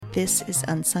This is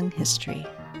Unsung History,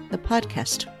 the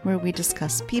podcast where we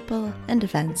discuss people and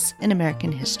events in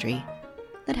American history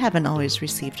that haven't always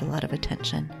received a lot of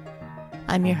attention.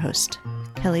 I'm your host,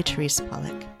 Kelly Therese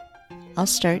Pollock. I'll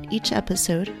start each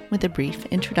episode with a brief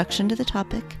introduction to the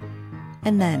topic,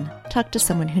 and then talk to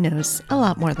someone who knows a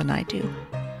lot more than I do.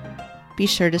 Be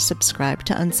sure to subscribe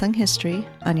to Unsung History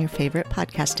on your favorite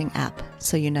podcasting app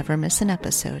so you never miss an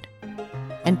episode.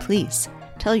 And please,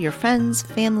 tell your friends,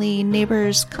 family,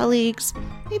 neighbors, colleagues,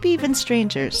 maybe even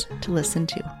strangers to listen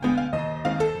to.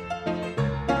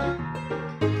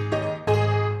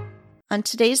 On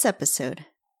today's episode,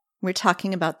 we're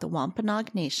talking about the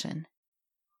Wampanoag Nation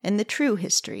and the true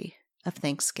history of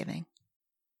Thanksgiving.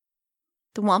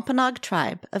 The Wampanoag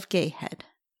tribe of Gay Head,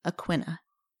 Aquinnah,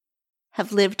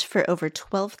 have lived for over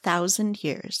 12,000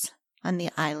 years on the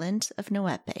island of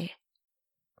Noepe,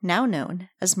 now known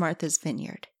as Martha's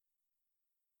Vineyard.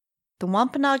 The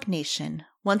Wampanoag Nation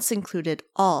once included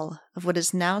all of what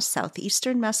is now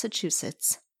southeastern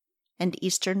Massachusetts and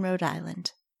eastern Rhode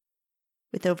Island,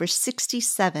 with over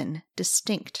 67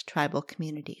 distinct tribal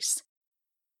communities.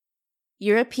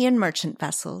 European merchant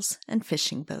vessels and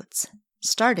fishing boats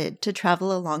started to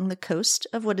travel along the coast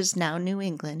of what is now New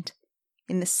England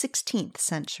in the 16th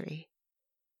century,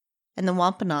 and the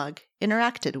Wampanoag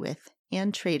interacted with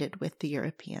and traded with the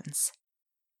Europeans.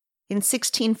 In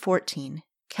 1614,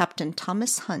 Captain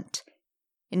Thomas Hunt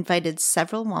invited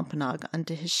several Wampanoag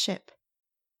onto his ship,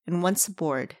 and once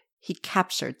aboard, he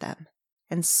captured them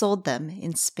and sold them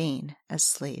in Spain as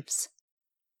slaves.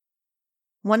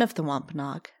 One of the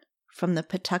Wampanoag, from the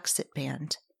Patuxet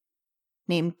Band,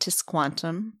 named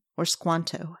Tisquantum or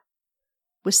Squanto,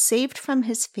 was saved from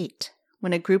his fate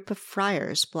when a group of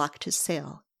friars blocked his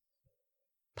sail,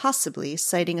 possibly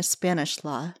citing a Spanish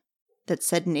law that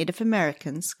said Native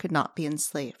Americans could not be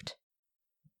enslaved.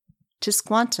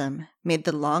 Tisquantum made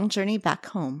the long journey back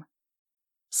home,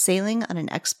 sailing on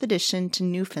an expedition to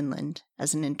Newfoundland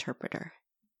as an interpreter.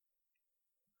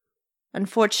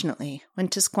 Unfortunately, when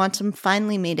Tisquantum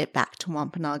finally made it back to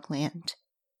Wampanoag land,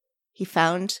 he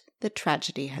found that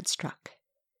tragedy had struck.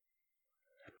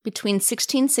 Between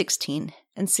 1616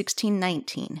 and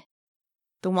 1619,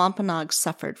 the Wampanoag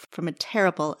suffered from a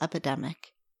terrible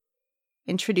epidemic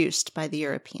introduced by the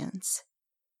Europeans.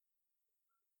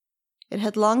 It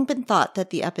had long been thought that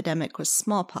the epidemic was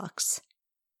smallpox,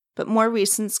 but more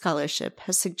recent scholarship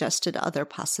has suggested other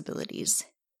possibilities,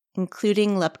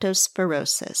 including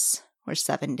leptospirosis, or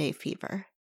 7-day fever.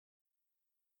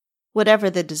 Whatever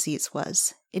the disease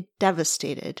was, it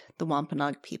devastated the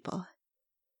Wampanoag people.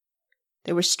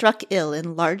 They were struck ill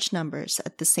in large numbers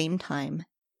at the same time,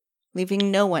 leaving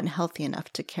no one healthy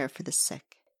enough to care for the sick.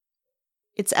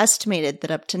 It's estimated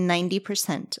that up to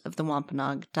 90% of the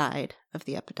Wampanoag died of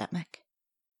the epidemic.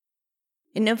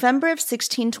 In November of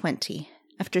 1620,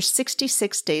 after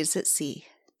 66 days at sea,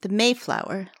 the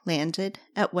Mayflower landed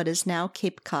at what is now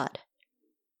Cape Cod,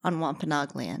 on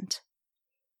Wampanoag land.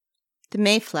 The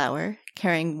Mayflower,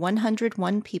 carrying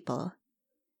 101 people,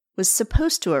 was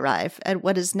supposed to arrive at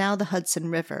what is now the Hudson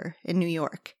River in New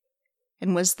York,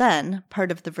 and was then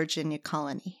part of the Virginia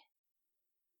colony.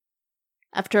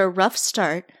 After a rough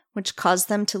start, which caused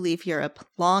them to leave Europe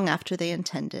long after they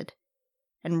intended,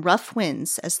 and rough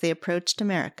winds as they approached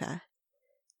America,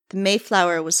 the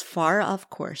Mayflower was far off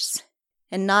course,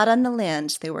 and not on the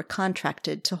land they were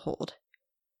contracted to hold,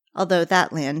 although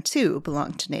that land too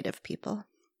belonged to native people.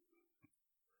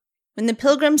 When the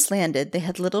Pilgrims landed, they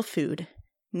had little food,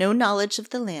 no knowledge of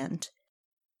the land,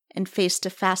 and faced a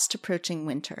fast-approaching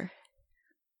winter.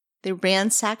 They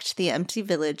ransacked the empty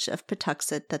village of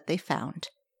Patuxet that they found,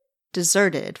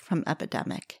 deserted from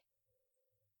epidemic,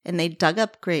 and they dug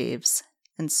up graves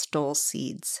and stole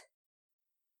seeds.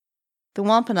 The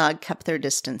Wampanoag kept their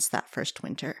distance that first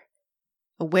winter,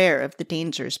 aware of the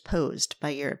dangers posed by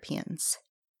Europeans.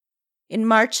 In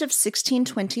March of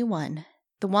 1621,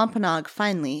 the Wampanoag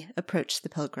finally approached the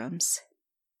Pilgrims.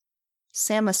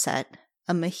 Samoset,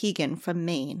 a Mohegan from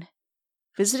Maine,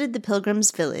 visited the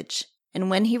Pilgrims' village, and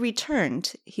when he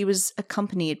returned, he was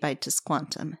accompanied by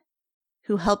Tisquantum,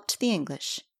 who helped the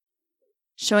English,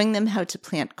 showing them how to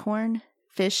plant corn,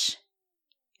 fish,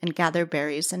 and gather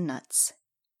berries and nuts.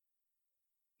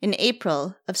 In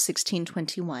April of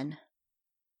 1621,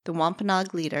 the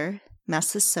Wampanoag leader,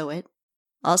 Massasoit,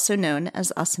 also known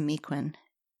as Assamequin,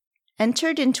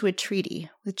 entered into a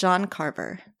treaty with John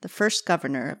Carver, the first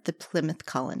governor of the Plymouth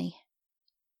colony.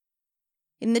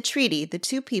 In the treaty, the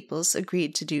two peoples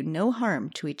agreed to do no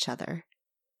harm to each other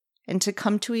and to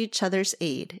come to each other's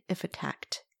aid if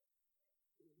attacked.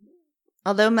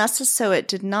 Although Massasoit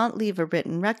did not leave a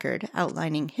written record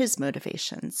outlining his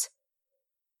motivations,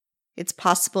 it's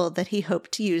possible that he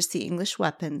hoped to use the English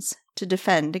weapons to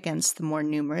defend against the more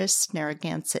numerous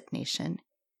Narragansett nation,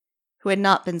 who had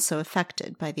not been so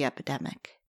affected by the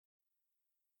epidemic.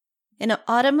 In the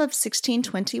autumn of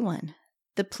 1621,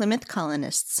 the Plymouth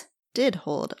colonists did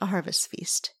hold a harvest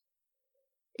feast.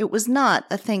 It was not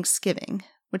a Thanksgiving,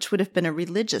 which would have been a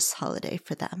religious holiday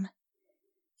for them,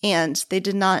 and they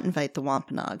did not invite the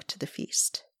Wampanoag to the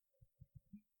feast.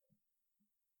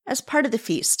 As part of the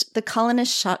feast, the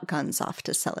colonists shot guns off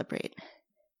to celebrate.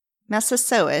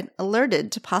 Massasoit,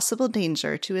 alerted to possible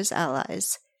danger to his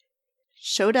allies,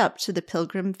 showed up to the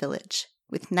pilgrim village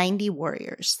with 90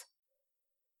 warriors.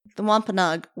 The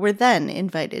Wampanoag were then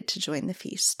invited to join the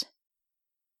feast.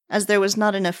 As there was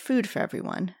not enough food for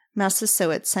everyone,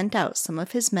 Massasoit sent out some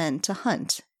of his men to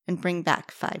hunt and bring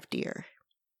back 5 deer.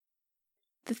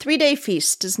 The 3-day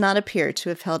feast does not appear to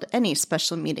have held any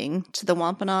special meaning to the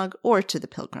Wampanoag or to the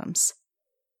pilgrims.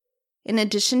 In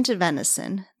addition to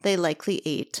venison, they likely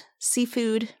ate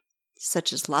seafood,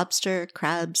 such as lobster,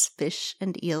 crabs, fish,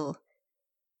 and eel,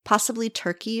 possibly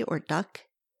turkey or duck,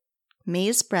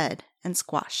 maize bread, and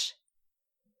squash.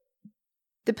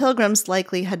 The pilgrims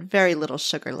likely had very little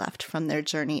sugar left from their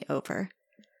journey over,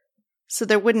 so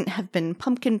there wouldn't have been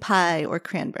pumpkin pie or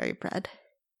cranberry bread.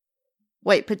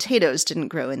 White potatoes didn't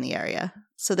grow in the area,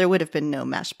 so there would have been no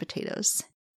mashed potatoes.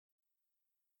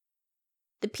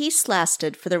 The peace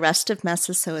lasted for the rest of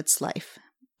Massasoit's life,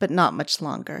 but not much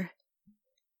longer.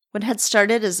 What had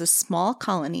started as a small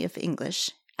colony of English,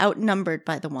 outnumbered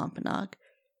by the Wampanoag,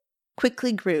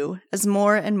 quickly grew as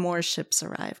more and more ships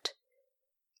arrived.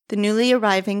 The newly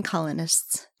arriving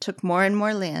colonists took more and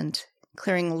more land,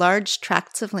 clearing large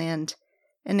tracts of land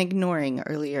and ignoring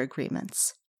earlier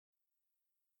agreements.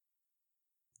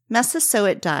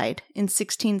 Massasoit died in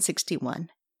 1661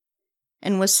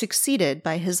 and was succeeded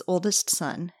by his oldest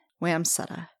son,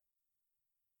 Wamsutta.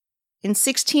 In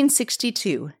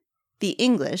 1662, the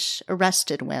English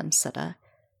arrested Wamsutta,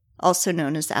 also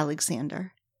known as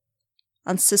Alexander,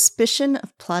 on suspicion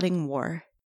of plotting war.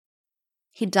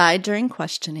 He died during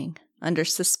questioning under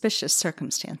suspicious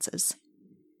circumstances,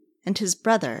 and his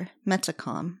brother,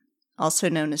 Metacom, also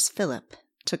known as Philip,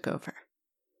 took over.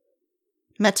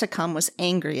 Metacom was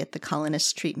angry at the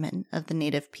colonists' treatment of the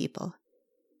native people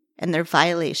and their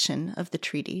violation of the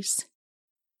treaties.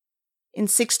 In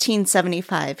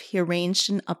 1675, he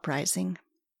arranged an uprising,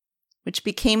 which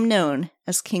became known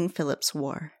as King Philip's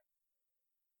War.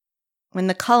 When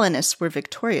the colonists were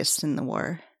victorious in the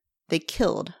war, they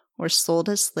killed or sold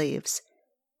as slaves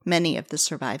many of the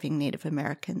surviving Native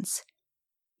Americans,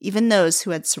 even those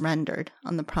who had surrendered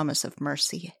on the promise of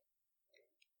mercy.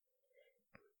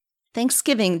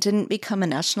 Thanksgiving didn't become a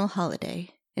national holiday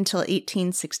until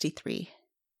 1863.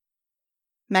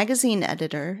 Magazine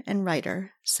editor and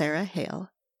writer Sarah Hale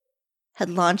had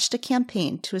launched a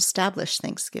campaign to establish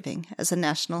Thanksgiving as a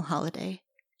national holiday,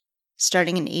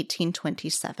 starting in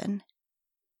 1827.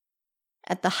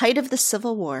 At the height of the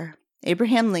Civil War,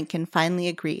 Abraham Lincoln finally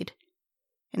agreed,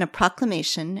 in a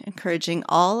proclamation encouraging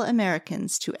all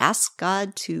Americans to ask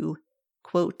God to,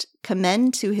 quote,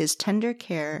 commend to his tender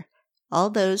care all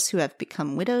those who have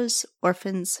become widows,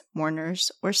 orphans,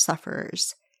 mourners, or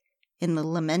sufferers in the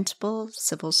lamentable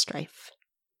civil strife.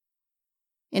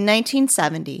 In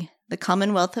 1970, the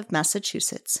Commonwealth of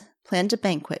Massachusetts planned a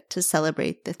banquet to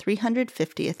celebrate the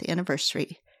 350th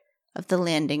anniversary of the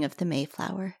landing of the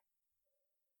Mayflower.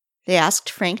 They asked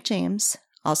Frank James,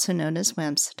 also known as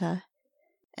Wamsutta,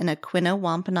 an Aquinnah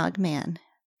Wampanoag man,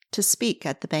 to speak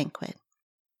at the banquet.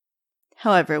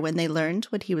 However, when they learned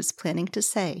what he was planning to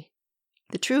say,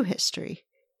 the true history,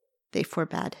 they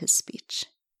forbade his speech.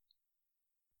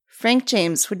 Frank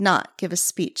James would not give a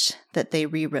speech that they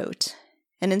rewrote,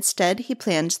 and instead he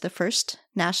planned the first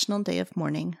National Day of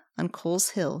Mourning on Coles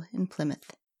Hill in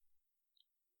Plymouth.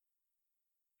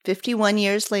 51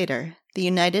 years later, the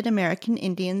United American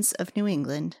Indians of New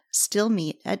England still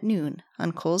meet at noon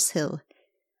on Coles Hill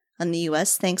on the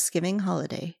U.S. Thanksgiving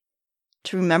holiday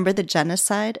to remember the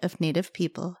genocide of Native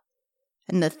people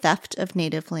and the theft of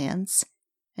Native lands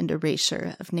and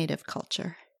erasure of Native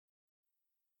culture.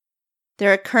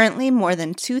 There are currently more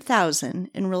than 2,000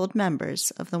 enrolled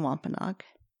members of the Wampanoag.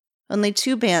 Only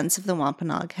 2 bands of the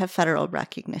Wampanoag have federal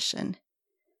recognition.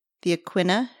 The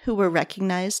Aquinnah, who were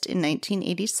recognized in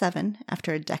 1987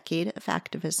 after a decade of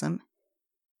activism,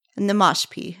 and the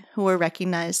Mashpee, who were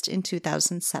recognized in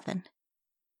 2007.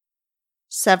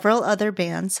 Several other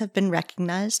bands have been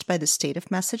recognized by the state of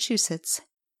Massachusetts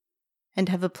and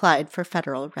have applied for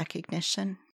federal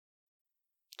recognition.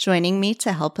 Joining me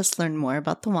to help us learn more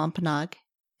about the Wampanoag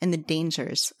and the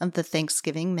dangers of the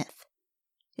Thanksgiving myth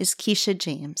is Keisha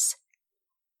James,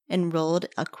 enrolled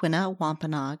Aquina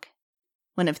Wampanoag,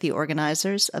 one of the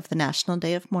organizers of the National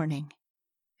Day of Mourning,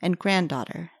 and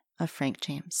granddaughter of Frank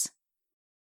James.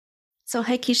 So,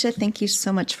 hi, Keisha. Thank you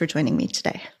so much for joining me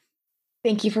today.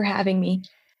 Thank you for having me.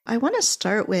 I want to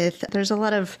start with, there's a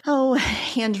lot of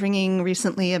hand-wringing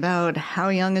recently about how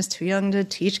young is too young to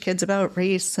teach kids about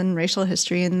race and racial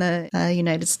history in the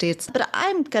United States. But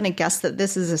I'm going to guess that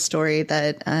this is a story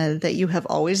that you have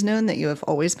always known, that you have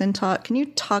always been taught. Can you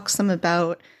talk some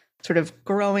about sort of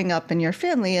growing up in your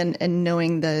family and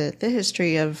knowing the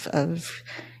history of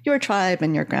your tribe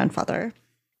and your grandfather?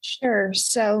 Sure.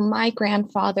 So my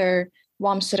grandfather,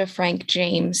 Wamsutta Frank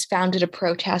James, founded a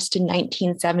protest in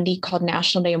 1970 called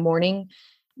National Day of Mourning,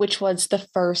 which was the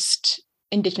first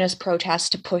Indigenous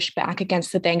protest to push back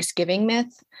against the Thanksgiving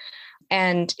myth.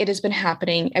 And it has been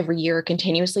happening every year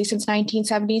continuously since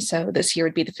 1970. So this year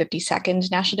would be the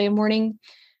 52nd National Day of Mourning.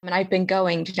 And I've been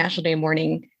going to National Day of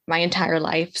Mourning my entire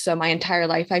life. So my entire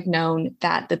life, I've known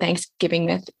that the Thanksgiving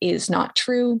myth is not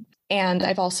true. And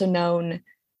I've also known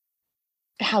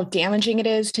how damaging it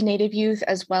is to Native youth,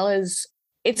 as well as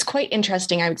it's quite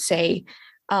interesting, I would say,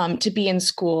 to be in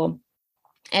school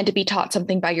and to be taught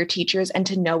something by your teachers and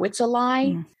to know it's a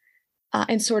lie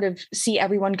and sort of see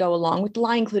everyone go along with the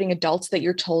lie, including adults that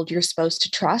you're told you're supposed to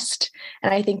trust.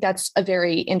 And I think that's a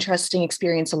very interesting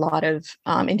experience a lot of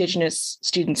Indigenous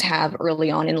students have early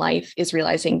on in life, is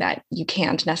realizing that you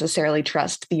can't necessarily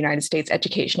trust the United States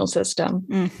educational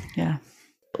system. Yeah.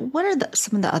 What are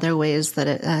some of the other ways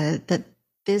that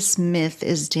this myth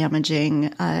is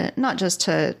damaging, not just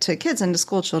to kids and to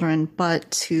school children, but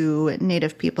to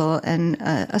Native people and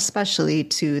especially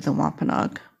to the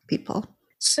Wampanoag people?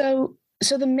 So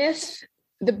the myth,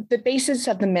 the basis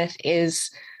of the myth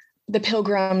is the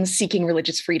Pilgrims seeking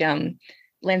religious freedom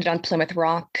landed on Plymouth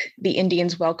Rock. The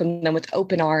Indians welcomed them with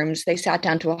open arms. They sat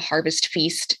down to a harvest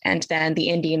feast, and then the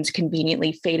Indians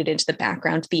conveniently faded into the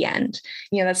background at the end.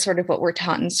 That's sort of what we're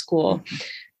taught in school.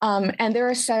 Mm-hmm. And there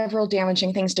are several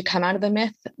damaging things to come out of the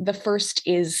myth. The first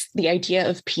is the idea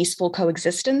of peaceful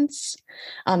coexistence,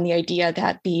 the idea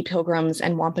that the Pilgrims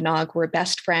and Wampanoag were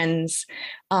best friends,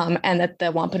 and that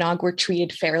the Wampanoag were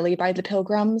treated fairly by the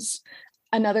Pilgrims.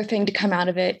 Another thing to come out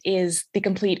of it is the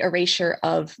complete erasure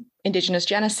of Indigenous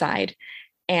genocide,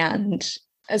 and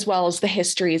as well as the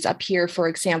histories up here. For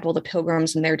example, the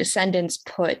Pilgrims and their descendants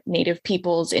put Native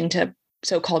peoples into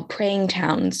so-called praying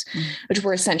towns, which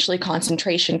were essentially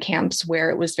concentration camps where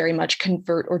it was very much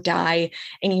convert or die.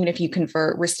 And even if you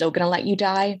convert, we're still going to let you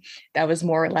die. That was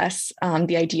more or less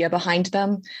the idea behind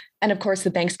them. And of course, the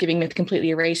Thanksgiving myth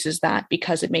completely erases that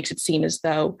because it makes it seem as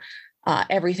though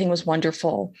everything was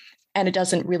wonderful. And it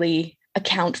doesn't really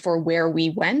account for where we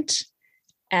went,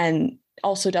 and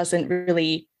also doesn't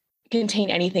really contain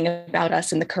anything about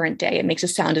us in the current day. It makes it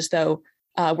sound as though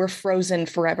we're frozen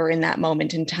forever in that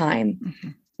moment in time,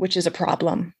 which is a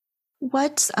problem.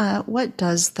 What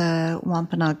does the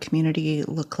Wampanoag community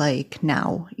look like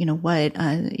now?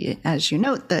 As you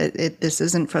note, this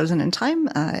isn't frozen in time,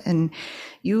 and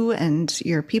you and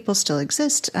your people still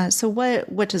exist. So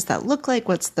what does that look like?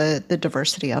 What's the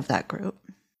diversity of that group?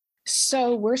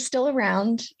 So we're still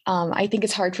around. I think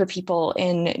it's hard for people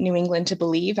in New England to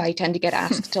believe. I tend to get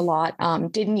asked a lot,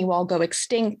 didn't you all go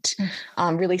extinct?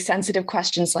 Really sensitive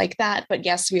questions like that. But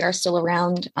yes, we are still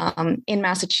around. In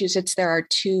Massachusetts, there are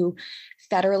 2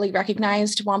 federally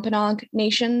recognized Wampanoag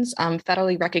nations.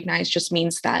 Federally recognized just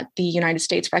means that the United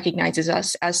States recognizes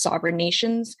us as sovereign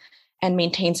nations and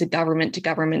maintains a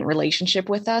government-to-government relationship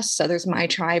with us. So there's my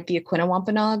tribe, the Aquina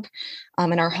Wampanoag,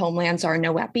 and our homelands are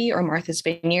Noepi or Martha's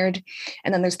Vineyard.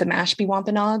 And then there's the Mashpee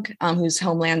Wampanoag, whose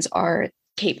homelands are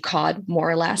Cape Cod,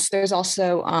 more or less. There's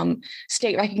also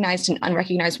state-recognized and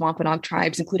unrecognized Wampanoag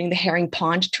tribes, including the Herring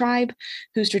Pond tribe,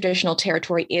 whose traditional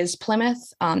territory is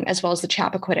Plymouth, as well as the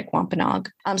Chappaquiddick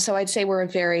Wampanoag. So I'd say we're a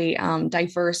very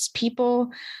diverse people.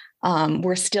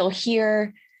 We're still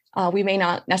here. We may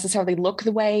not necessarily look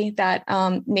the way that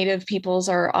Native peoples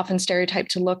are often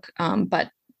stereotyped to look, but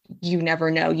you never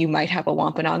know. You might have a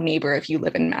Wampanoag neighbor if you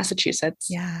live in Massachusetts.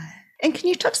 Yeah. And can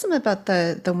you talk some about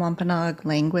the Wampanoag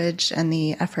language and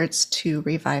the efforts to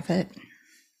revive it?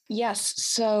 Yes.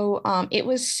 So it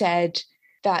was said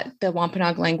that the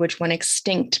Wampanoag language went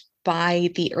extinct by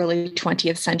the early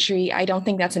 20th century. I don't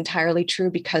think that's entirely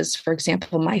true because, for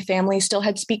example, my family still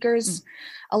had speakers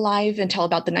alive until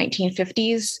about the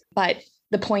 1950s. But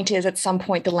the point is, at some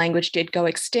point, the language did go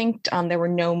extinct. There were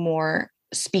no more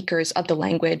speakers of the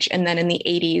language. And then in the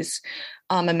 80s,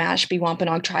 a Mashpee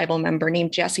Wampanoag tribal member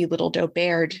named Jesse Little Doe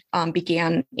Baird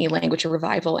began a language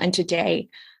revival. And today,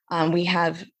 we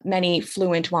have many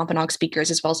fluent Wampanoag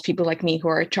speakers, as well as people like me who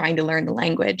are trying to learn the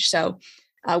language. So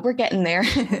We're getting there.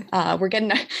 We're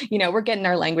getting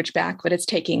our language back, but it's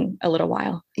taking a little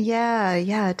while.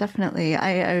 Yeah, definitely.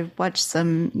 I watched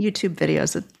some YouTube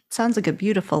videos. It sounds like a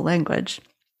beautiful language.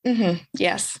 Mm-hmm.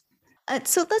 Yes.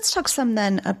 So let's talk some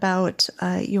then about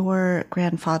your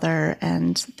grandfather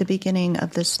and the beginning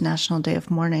of this National Day of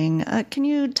Mourning. Can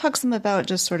you talk some about,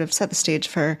 just sort of set the stage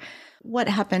for what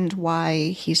happened, why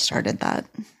he started that?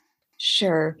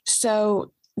 Sure.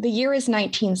 So the year is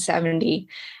 1970,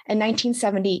 and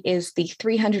 1970 is the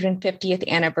 350th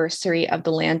anniversary of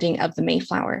the landing of the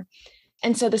Mayflower.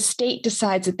 And so the state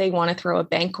decides that they want to throw a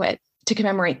banquet to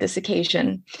commemorate this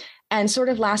occasion. And sort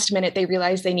of last minute, they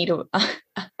realize they need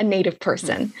a Native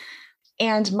person.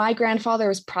 And my grandfather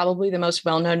was probably the most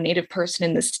well-known Native person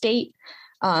in the state.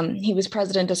 He was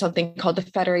president of something called the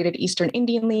Federated Eastern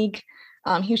Indian League.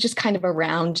 He was just kind of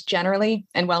around generally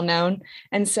and well-known.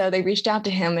 And so they reached out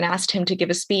to him and asked him to give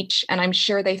a speech. And I'm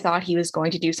sure they thought he was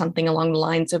going to do something along the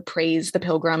lines of praise the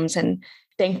Pilgrims and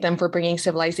thank them for bringing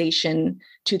civilization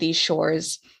to these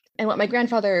shores. And what my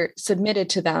grandfather submitted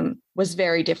to them was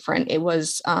very different. It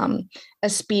was a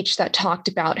speech that talked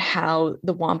about how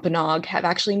the Wampanoag have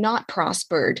actually not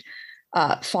prospered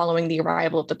following the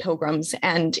arrival of the Pilgrims,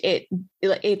 and it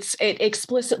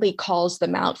explicitly calls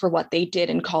them out for what they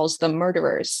did and calls them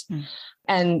murderers,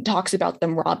 and talks about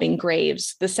them robbing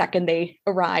graves the second they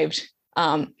arrived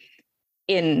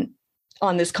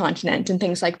on this continent and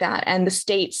things like that. And the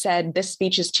state said, this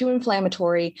speech is too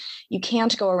inflammatory. You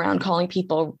can't go around calling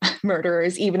people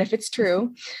murderers, even if it's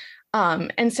true.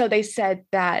 And so they said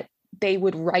that they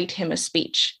would write him a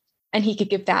speech and he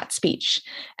could give that speech.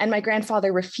 And my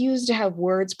grandfather refused to have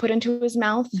words put into his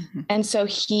mouth. Mm-hmm. And so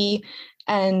he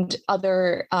and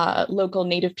other local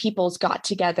Native peoples got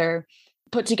together,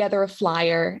 put together a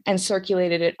flyer and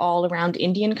circulated it all around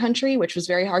Indian country, which was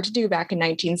very hard to do back in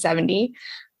 1970.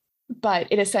 But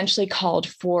it essentially called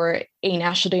for a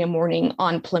National Day of Mourning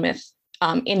on Plymouth,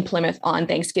 in Plymouth on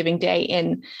Thanksgiving Day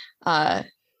in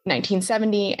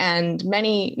 1970. And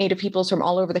many Native peoples from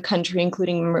all over the country,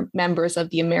 including members of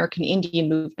the American Indian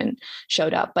movement,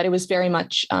 showed up. But it was very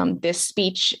much this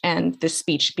speech and this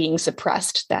speech being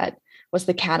suppressed that was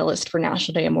the catalyst for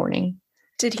National Day of Mourning.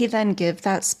 Did he then give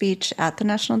that speech at the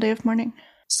National Day of Mourning?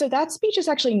 So that speech has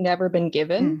actually never been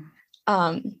given.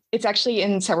 It's actually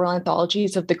in several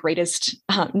anthologies of the greatest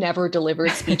never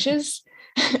delivered speeches.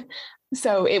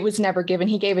 So it was never given.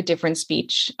 He gave a different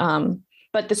speech,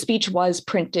 but the speech was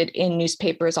printed in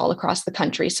newspapers all across the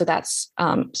country. So that's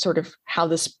sort of how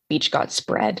the speech got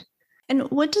spread. And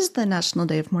what does the National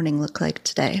Day of Mourning look like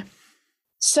today?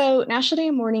 So National Day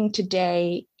of Mourning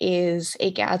today is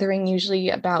a gathering, usually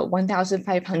about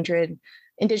 1,500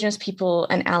 Indigenous people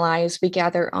and allies. We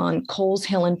gather on Coles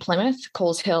Hill in Plymouth.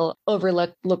 Coles Hill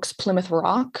overlooks Plymouth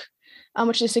Rock,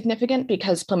 which is significant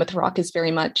because Plymouth Rock is very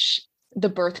much the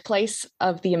birthplace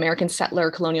of the American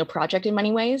settler colonial project in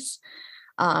many ways,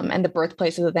 and the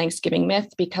birthplace of the Thanksgiving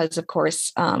myth because, of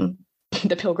course,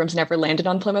 the Pilgrims never landed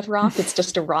on Plymouth Rock. It's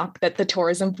just a rock that the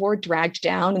tourism board dragged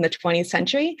down in the 20th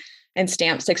century and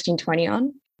stamped 1620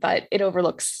 on, but it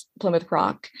overlooks Plymouth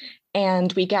Rock.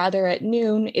 And we gather at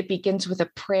noon. It begins with a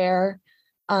prayer,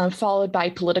 followed by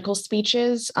political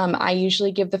speeches. I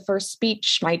usually give the first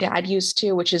speech. My dad used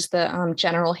to, which is the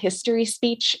general history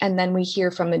speech. And then we hear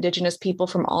from Indigenous people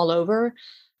from all over.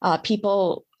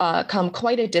 People come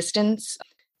quite a distance,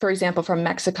 for example, from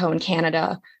Mexico and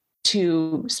Canada,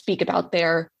 to speak about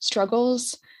their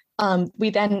struggles. We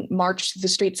then march through the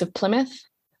streets of Plymouth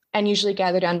and usually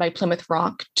gather down by Plymouth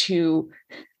Rock to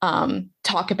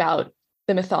talk about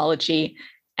the mythology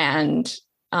and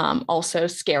also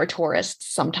scare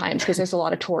tourists sometimes, because there's a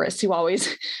lot of tourists who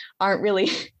always aren't really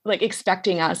like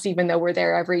expecting us, even though we're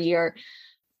there every year.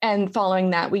 And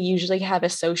following that, we usually have a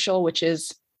social, which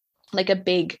is like a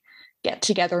big get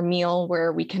together meal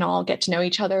where we can all get to know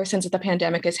each other. Since the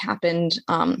pandemic has happened,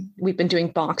 we've been doing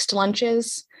boxed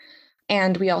lunches,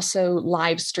 and we also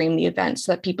live stream the event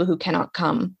so that people who cannot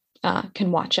come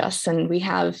can watch us. And we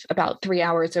have about 3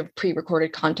 hours of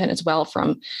pre-recorded content as well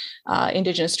from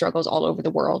Indigenous struggles all over the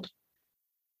world.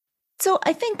 So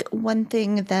I think one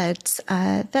thing that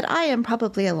I and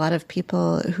probably a lot of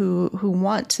people who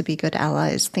want to be good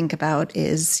allies think about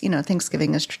is,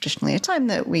 Thanksgiving is traditionally a time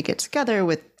that we get together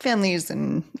with families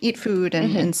and eat food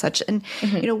and, and such. And,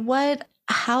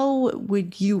 how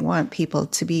would you want people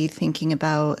to be thinking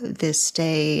about this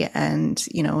day? And,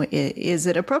 is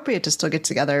it appropriate to still get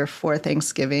together for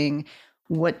Thanksgiving?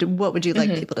 What would you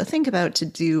like people to think about to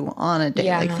do on a day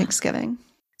like Thanksgiving?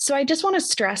 So I just want to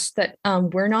stress that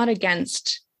we're not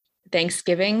against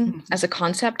Thanksgiving as a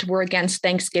concept. We're against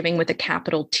Thanksgiving with a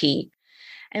capital T.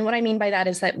 And what I mean by that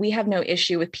is that we have no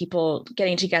issue with people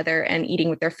getting together and eating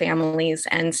with their families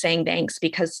and saying thanks,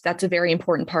 because that's a very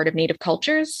important part of Native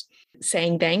cultures,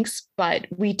 saying thanks. But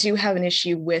we do have an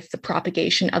issue with the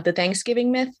propagation of the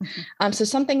Thanksgiving myth. So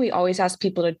something we always ask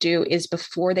people to do is,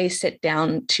 before they sit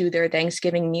down to their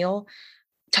Thanksgiving meal,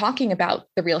 talking about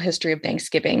the real history of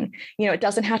Thanksgiving. It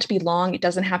doesn't have to be long. It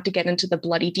doesn't have to get into the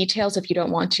bloody details if you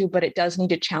don't want to, but it does need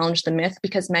to challenge the myth,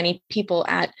 because many people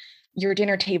at your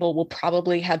dinner table will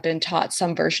probably have been taught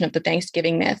some version of the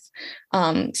Thanksgiving myth.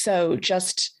 So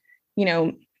just,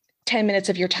 10 minutes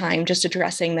of your time just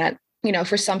addressing that,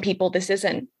 for some people, this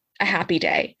isn't a happy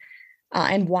day,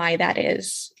 and why that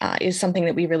is something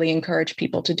that we really encourage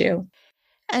people to do.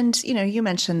 And, you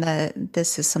mentioned that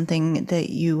this is something that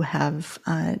you have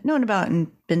known about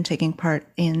and been taking part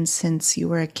in since you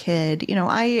were a kid.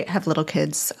 I have little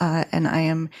kids, and I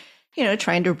am,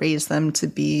 trying to raise them to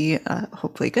be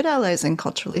hopefully good allies and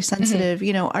culturally sensitive.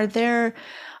 Are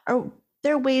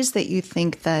there ways that you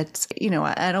think that,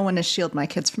 I don't want to shield my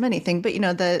kids from anything, but,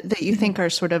 that you think are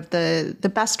sort of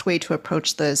the best way to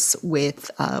approach this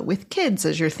with kids,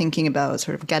 as you're thinking about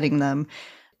sort of getting them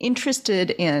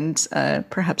interested and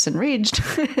perhaps enraged.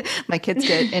 My kids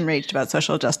get enraged about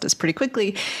social justice pretty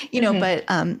quickly,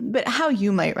 but how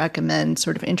you might recommend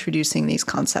sort of introducing these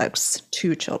concepts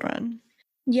to children.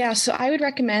 Yeah, so I would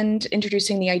recommend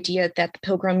introducing the idea that the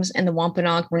Pilgrims and the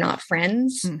Wampanoag were not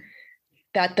friends,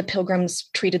 that the Pilgrims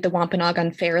treated the Wampanoag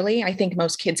unfairly. I think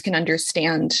most kids can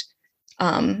understand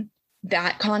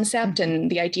that concept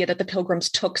and the idea that the Pilgrims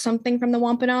took something from the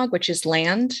Wampanoag, which is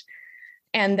land,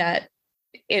 and that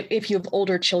if you have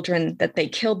older children, that they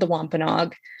killed the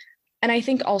Wampanoag. And I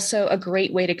think also a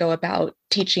great way to go about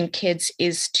teaching kids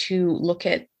is to look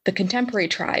at the contemporary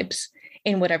tribes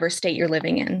in whatever state you're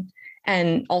living in,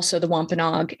 and also the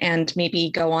Wampanoag, and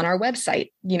maybe go on our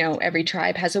website. Every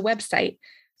tribe has a website,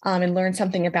 and learn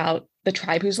something about the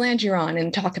tribe whose land you're on,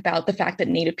 and talk about the fact that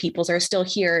Native peoples are still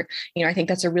here. I think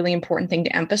that's a really important thing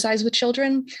to emphasize with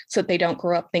children, so that they don't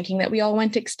grow up thinking that we all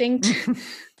went extinct.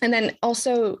 And then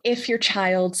also, if your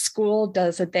child's school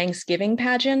does a Thanksgiving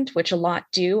pageant, which a lot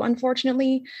do,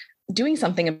 unfortunately, doing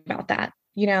something about that,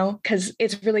 because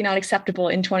it's really not acceptable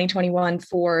in 2021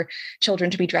 for children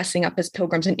to be dressing up as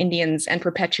pilgrims and Indians and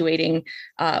perpetuating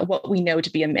what we know to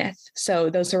be a myth.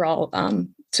 So those are all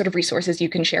sort of resources you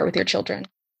can share with your children.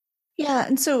 Yeah.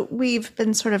 And so we've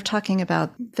been sort of talking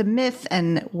about the myth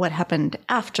and what happened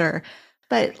after,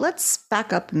 but let's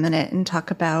back up a minute and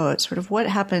talk about sort of what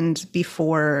happened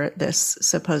before this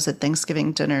supposed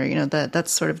Thanksgiving dinner.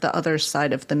 That's sort of the other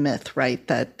side of the myth, right?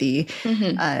 That the,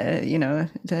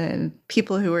 the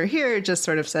people who were here just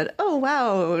sort of said, oh,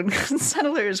 wow,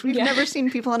 settlers, we've never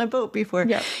seen people on a boat before.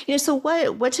 Yeah. So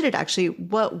what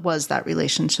was that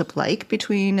relationship like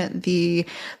between the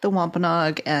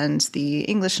Wampanoag and the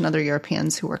English and other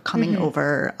Europeans who were coming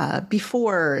over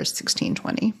before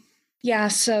 1620? Yeah,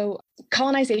 so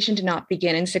colonization did not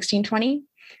begin in 1620,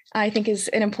 I think, is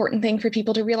an important thing for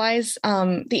people to realize.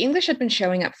 The English had been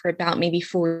showing up for about maybe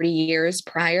 40 years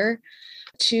prior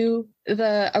to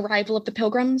the arrival of the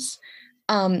Pilgrims.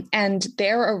 And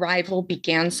their arrival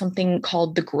began something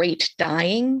called the Great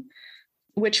Dying,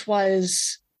 which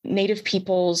was Native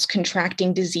peoples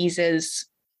contracting diseases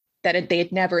that they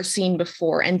had never seen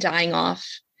before and dying off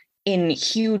in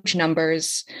huge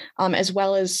numbers, as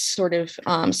well as sort of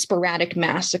sporadic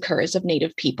massacres of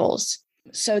Native peoples.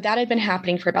 So that had been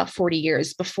happening for about 40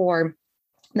 years before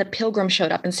the Pilgrims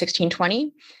showed up in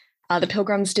 1620. The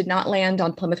Pilgrims did not land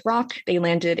on Plymouth Rock. They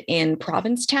landed in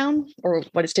Provincetown, or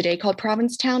what is today called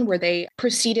Provincetown, where they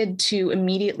proceeded to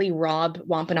immediately rob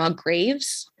Wampanoag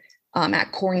graves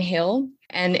at Cornhill.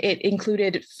 And it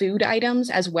included food items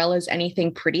as well as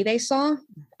anything pretty they saw.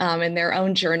 And their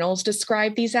own journals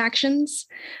describe these actions.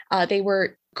 They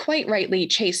were quite rightly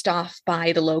chased off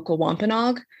by the local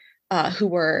Wampanoag, who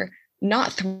were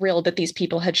not thrilled that these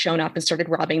people had shown up and started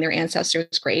robbing their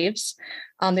ancestors' graves.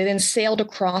 They then sailed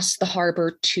across the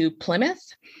harbor to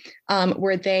Plymouth,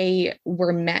 where they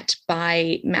were met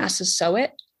by Massasoit,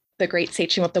 the great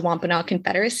sachem of the Wampanoag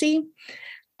Confederacy.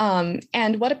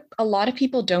 And what a lot of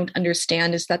people don't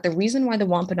understand is that the reason why the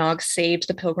Wampanoag saved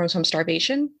the Pilgrims from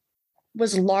starvation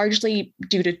was largely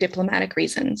due to diplomatic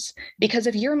reasons. Because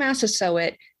if you're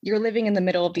Massasoit, you're living in the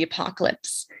middle of the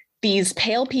apocalypse. These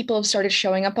pale people have started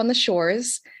showing up on the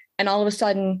shores, and all of a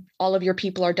sudden, all of your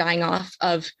people are dying off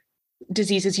of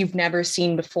diseases you've never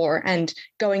seen before and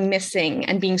going missing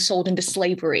and being sold into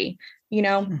slavery,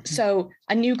 So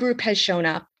a new group has shown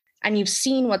up, and you've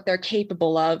seen what they're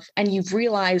capable of, and you've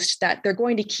realized that they're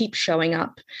going to keep showing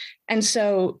up. And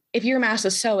so if you're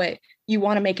Massasoit, you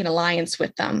want to make an alliance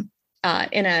with them.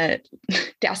 in a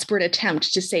desperate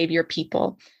attempt to save your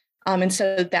people. And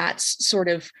so that's sort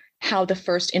of how the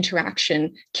first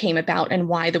interaction came about and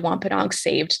why the Wampanoag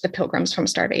saved the Pilgrims from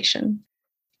starvation.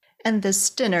 And this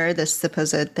dinner, this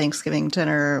supposed Thanksgiving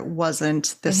dinner,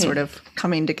 wasn't this sort of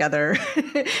coming together,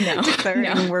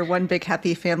 declaring we're one big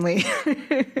happy family.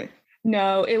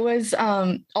 No, it was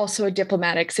also a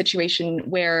diplomatic situation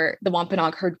where the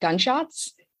Wampanoag heard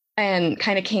gunshots and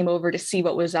kind of came over to see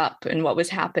what was up and what was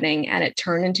happening. And it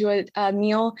turned into a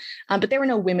meal. But there were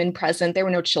no women present. There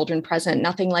were no children present.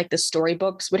 Nothing like the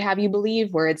storybooks would have you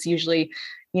believe, where it's usually,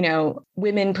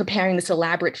 women preparing this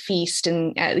elaborate feast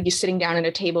and you sitting down at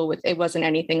a table with, it wasn't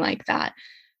anything like that.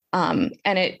 And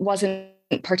it wasn't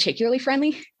particularly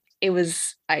friendly. It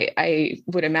was, I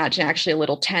would imagine, actually a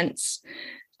little tense.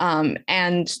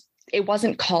 And it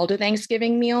wasn't called a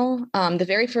Thanksgiving meal. The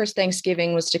very first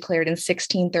Thanksgiving was declared in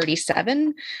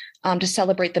 1637 to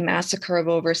celebrate the massacre of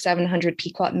over 700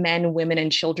 Pequot men, women,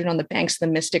 and children on the banks of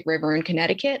the Mystic River in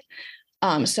Connecticut.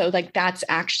 So that's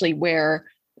actually where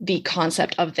the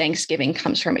concept of Thanksgiving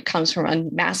comes from. It comes from a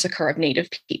massacre of Native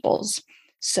peoples.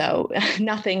 So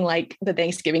nothing like the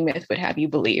Thanksgiving myth would have you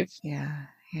believe. Yeah.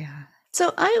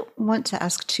 So I want to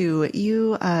ask too,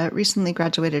 you recently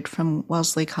graduated from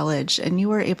Wellesley College and you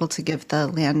were able to give the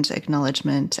land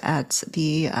acknowledgement at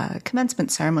the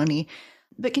commencement ceremony.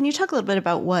 But can you talk a little bit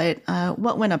about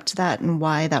what went up to that and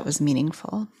why that was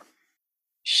meaningful?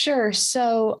 Sure.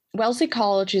 So Wellesley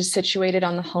College is situated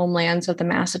on the homelands of the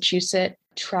Massachusetts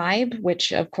tribe,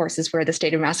 which of course is where the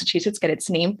state of Massachusetts get its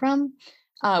name from.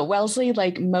 Wellesley,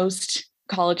 like most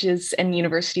colleges and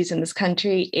universities in this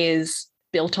country, is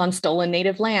built on stolen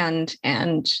Native land.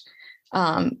 And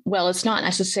it's not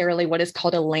necessarily what is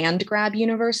called a land grab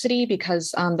university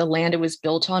because the land it was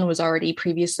built on was already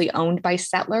previously owned by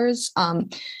settlers.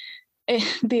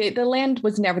 The land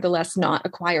was nevertheless not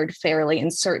acquired fairly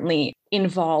and certainly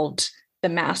involved the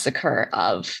massacre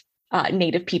of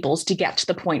Native peoples to get to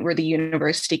the point where the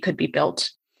university could be built.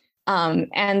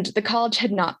 And the college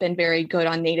had not been very good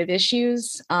on Native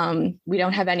issues. We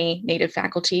don't have any Native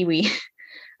faculty. We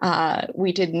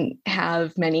didn't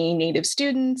have many Native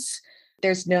students.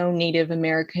 There's no Native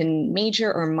American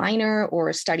major or minor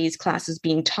or studies classes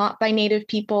being taught by Native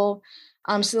people.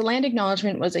 So the land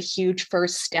acknowledgement was a huge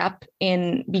first step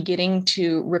in beginning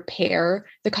to repair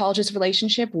the college's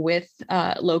relationship with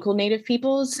local Native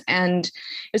peoples. And it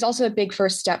was also a big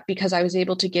first step because I was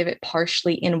able to give it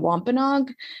partially in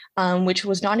Wampanoag, which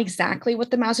was not exactly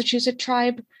what the Massachusetts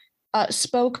tribe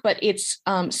spoke, but it's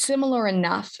similar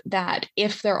enough that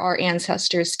if there are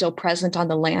ancestors still present on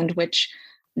the land, which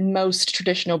most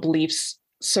traditional beliefs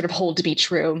sort of hold to be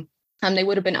true, they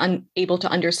would have been unable to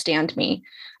understand me,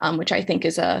 which I think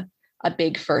is a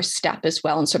big first step as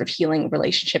well in sort of healing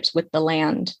relationships with the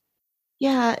land.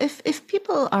 Yeah, if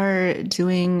people are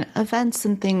doing events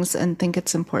and things and think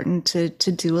it's important to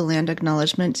do a land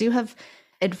acknowledgement, do you have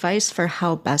advice for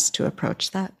how best to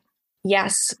approach that?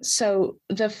 Yes. So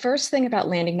the first thing about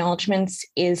land acknowledgements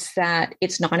is that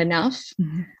it's not enough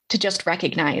to just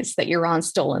recognize that you're on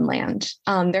stolen land.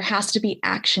 There has to be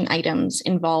action items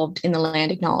involved in the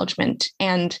land acknowledgement.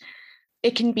 And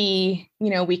it can be,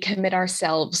 we commit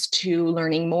ourselves to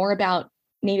learning more about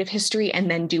Native history and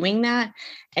then doing that.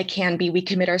 It can be we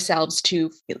commit ourselves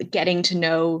to getting to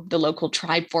know the local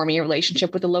tribe, forming a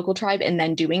relationship with the local tribe and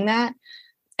then doing that.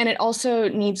 And it also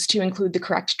needs to include the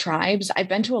correct tribes. I've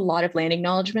been to a lot of land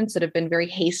acknowledgements that have been very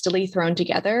hastily thrown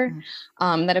together,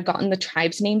 that have gotten the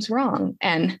tribes' names wrong.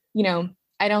 And,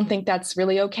 I don't think that's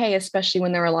really okay, especially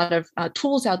when there are a lot of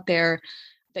tools out there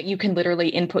that you can literally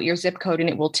input your zip code and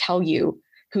it will tell you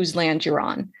whose land you're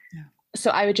on. Yeah.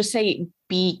 So I would just say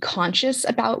be conscious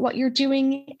about what you're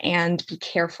doing and be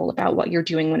careful about what you're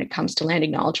doing when it comes to land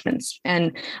acknowledgements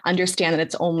and understand that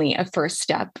it's only a first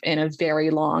step in a very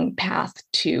long path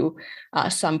to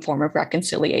some form of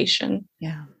reconciliation.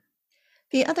 Yeah.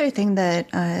 The other thing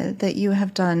that you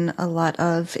have done a lot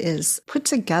of is put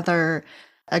together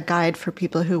a guide for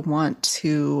people who want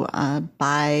to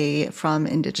buy from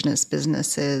Indigenous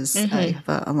businesses. You have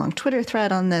a long Twitter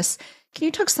thread on this. Can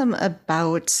you talk some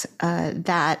about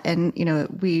that? And,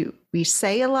 we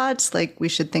say a lot, like we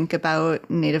should think about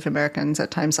Native Americans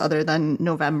at times other than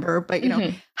November, but,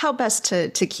 how best to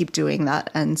keep doing that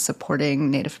and supporting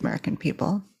Native American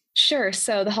people? Sure.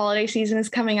 So the holiday season is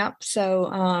coming up. So,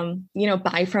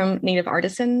 buy from Native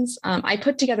artisans. I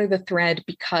put together the thread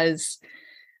because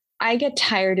I get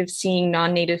tired of seeing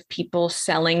non-Native people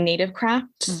selling Native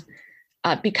crafts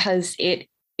because it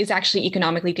is actually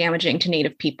economically damaging to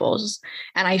Native peoples.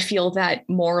 And I feel that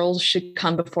morals should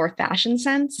come before fashion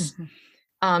sense.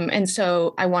 And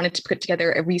so I wanted to put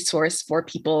together a resource for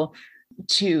people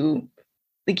to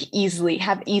easily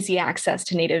have easy access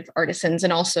to Native artisans,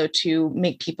 and also to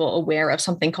make people aware of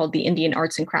something called the Indian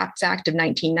Arts and Crafts Act of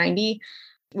 1990,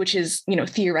 which is,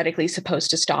 theoretically supposed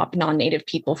to stop non-Native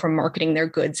people from marketing their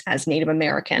goods as Native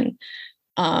American.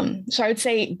 So I would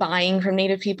say buying from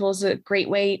Native people is a great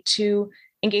way to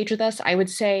engage with us. I would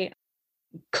say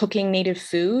cooking Native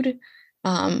food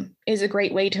is a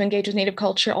great way to engage with Native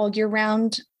culture all year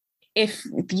round. If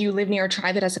you live near a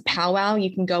tribe that has a powwow,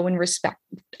 you can go and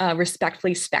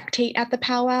respectfully spectate at the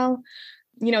powwow.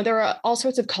 There are all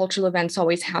sorts of cultural events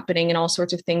always happening and all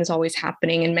sorts of things always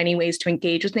happening in many ways to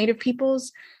engage with Native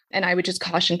peoples. And I would just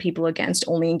caution people against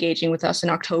only engaging with us in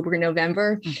October and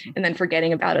November and then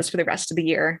forgetting about us for the rest of the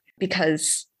year,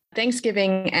 because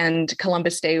Thanksgiving and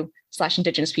Columbus Day /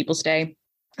 Indigenous Peoples Day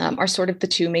are sort of the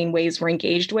two main ways we're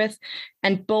engaged with,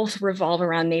 and both revolve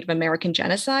around Native American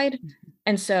genocide.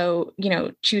 And so,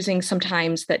 choosing some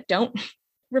times that don't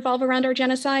revolve around our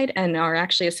genocide and are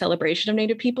actually a celebration of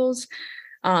Native peoples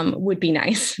would be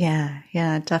nice.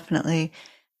 Yeah, definitely.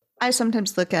 I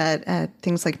sometimes look at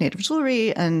things like Native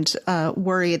jewelry and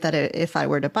worry that if I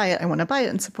were to buy it, I want to buy it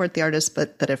and support the artist,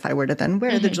 but that if I were to then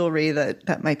wear the jewelry,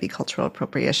 that might be cultural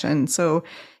appropriation. So,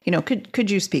 could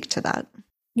you speak to that?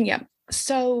 Yeah.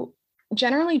 So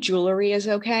generally jewelry is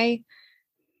okay.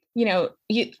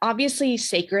 Obviously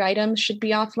sacred items should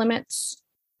be off limits.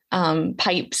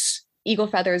 Pipes, eagle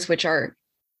feathers, which are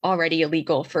already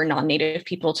illegal for non-Native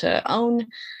people to own.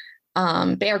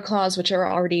 Bear claws, which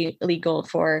are already illegal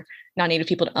for non-Native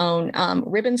people to own.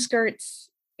 Ribbon skirts,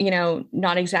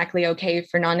 not exactly okay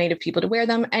for non-Native people to wear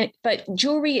them. But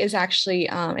jewelry is actually,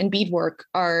 and beadwork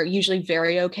are usually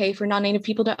very okay for non-Native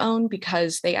people to own,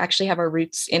 because they actually have our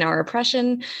roots in our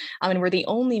oppression. And we're the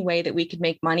only way that we could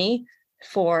make money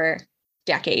for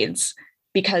decades,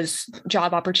 because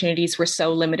job opportunities were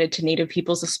so limited to Native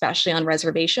peoples, especially on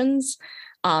reservations,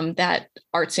 that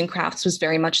arts and crafts was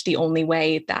very much the only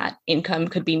way that income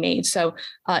could be made. So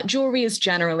jewelry is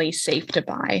generally safe to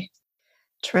buy.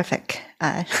 Terrific.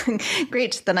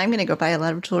 Great. Then I'm going to go buy a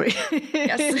lot of jewelry.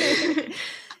 Yes.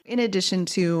 In addition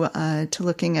to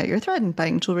looking at your thread and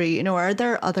buying jewelry, are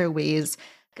there other ways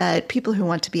that people who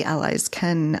want to be allies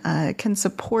can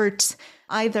support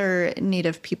either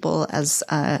Native people as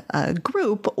a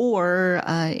group or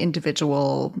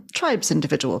individual tribes,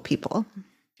 individual people?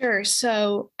 Sure.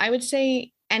 So I would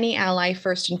say any ally,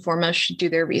 first and foremost, should do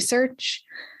their research.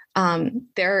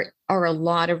 There are a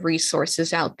lot of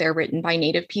resources out there written by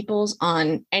Native peoples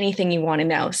on anything you want to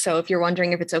know. So if you're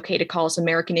wondering if it's okay to call us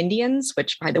American Indians,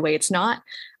 which by the way, it's not,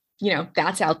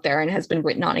 that's out there and has been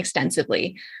written on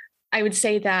extensively. I would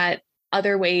say that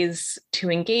other ways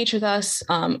to engage with us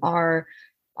are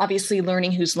obviously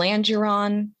learning whose land you're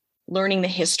on, learning the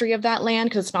history of that land,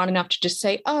 because it's not enough to just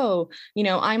say, oh,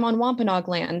 I'm on Wampanoag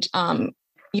land.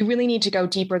 You really need to go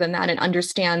deeper than that and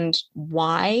understand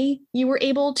why you were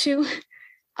able to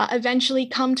eventually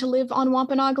come to live on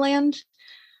Wampanoag land,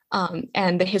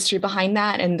 and the history behind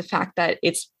that, and the fact that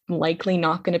it's likely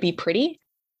not going to be pretty.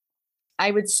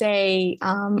 I would say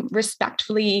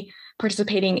respectfully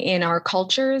participating in our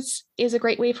cultures is a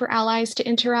great way for allies to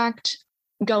interact.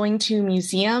 Going to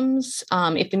museums,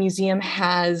 if the museum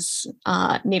has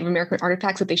Native American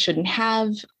artifacts that they shouldn't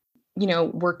have,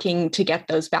 working to get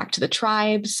those back to the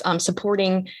tribes,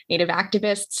 supporting Native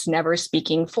activists, never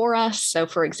speaking for us. So,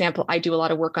 for example, I do a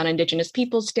lot of work on Indigenous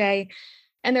Peoples Day,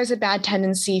 and there's a bad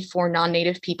tendency for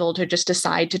non-Native people to just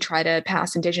decide to try to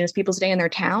pass Indigenous Peoples Day in their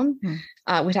town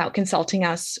without consulting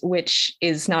us, which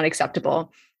is not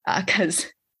acceptable, because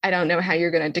I don't know how you're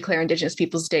going to declare Indigenous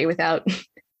Peoples Day without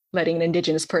letting an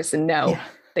Indigenous person know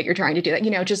that you're trying to do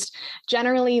that. Just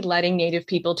generally letting Native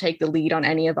people take the lead on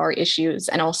any of our issues,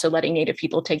 and also letting Native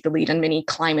people take the lead on many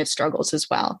climate struggles as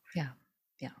well. Yeah.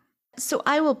 So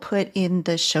I will put in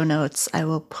the show notes, I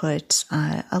will put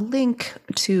a link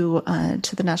to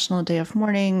the National Day of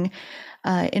Mourning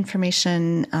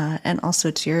information, and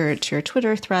also to your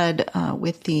Twitter thread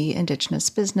with the Indigenous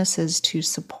businesses to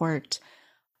support.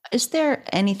 Is there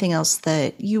anything else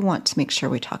that you want to make sure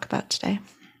we talk about today?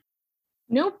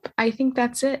 Nope. I think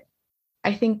that's it.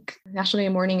 I think National Day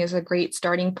of Mourning is a great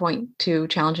starting point to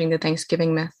challenging the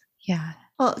Thanksgiving myth. Yeah.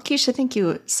 Well, Keisha, thank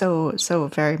you so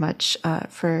very much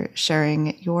for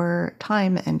sharing your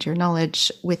time and your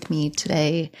knowledge with me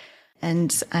today.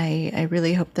 And I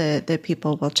really hope that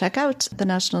people will check out the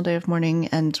National Day of Mourning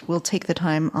and will take the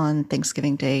time on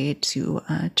Thanksgiving Day to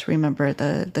remember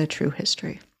the true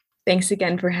history. Thanks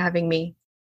again for having me.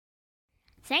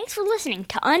 Thanks for listening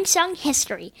to Unsung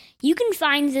History. You can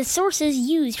find the sources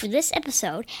used for this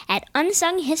episode at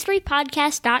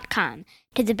unsunghistorypodcast.com.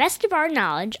 To the best of our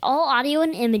knowledge, all audio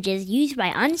and images used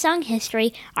by Unsung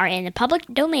History are in the public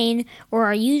domain or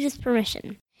are used with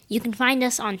permission. You can find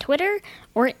us on Twitter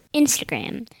or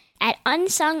Instagram at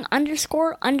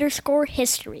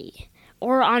unsung__history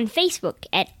or on Facebook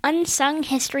at Unsung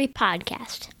History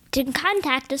Podcast. To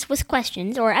contact us with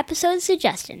questions or episode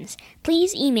suggestions,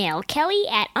 please email Kelly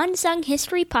at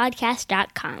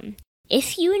unsunghistorypodcast.com.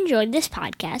 If you enjoyed this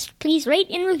podcast, please rate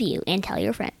and review and tell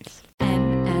your friends.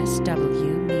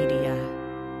 MSW